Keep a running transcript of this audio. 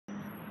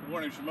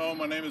Morning, Shimon.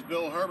 My name is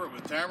Bill Herbert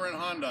with Tameron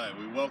Hyundai.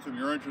 We welcome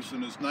your interest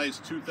in this nice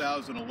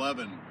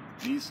 2011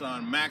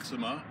 Nissan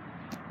Maxima.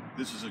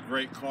 This is a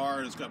great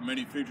car. It's got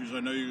many features I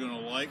know you're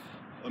going to like.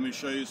 Let me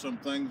show you some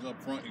things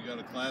up front. You got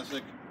a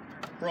classic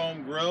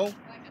chrome grille,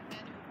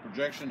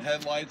 projection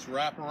headlights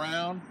wrap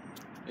around.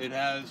 It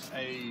has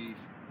a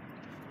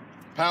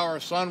power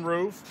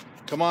sunroof.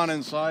 Come on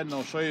inside and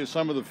I'll show you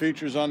some of the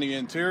features on the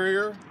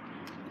interior.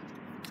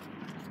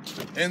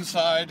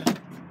 Inside,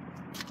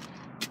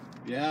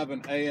 you have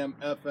an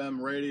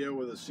AM/FM radio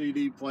with a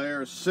CD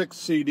player, 6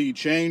 CD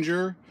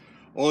changer.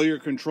 All your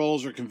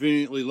controls are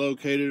conveniently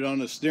located on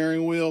the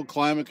steering wheel,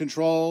 climate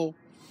control,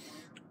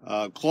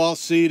 cloth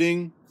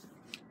seating,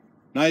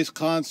 nice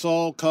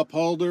console, cup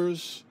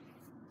holders.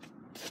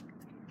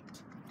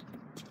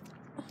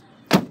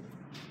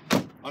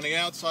 On the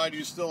outside,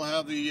 you still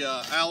have the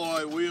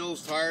alloy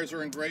wheels. Tires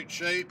are in great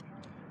shape,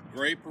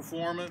 great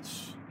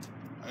performance.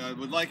 I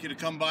would like you to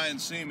come by and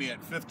see me at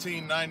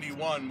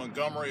 1591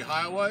 Montgomery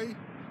Highway,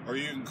 or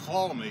you can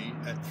call me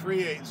at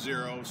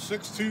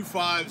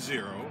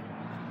 380-6250.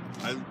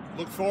 I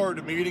look forward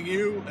to meeting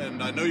you,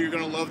 and I know you're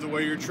going to love the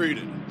way you're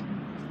treated.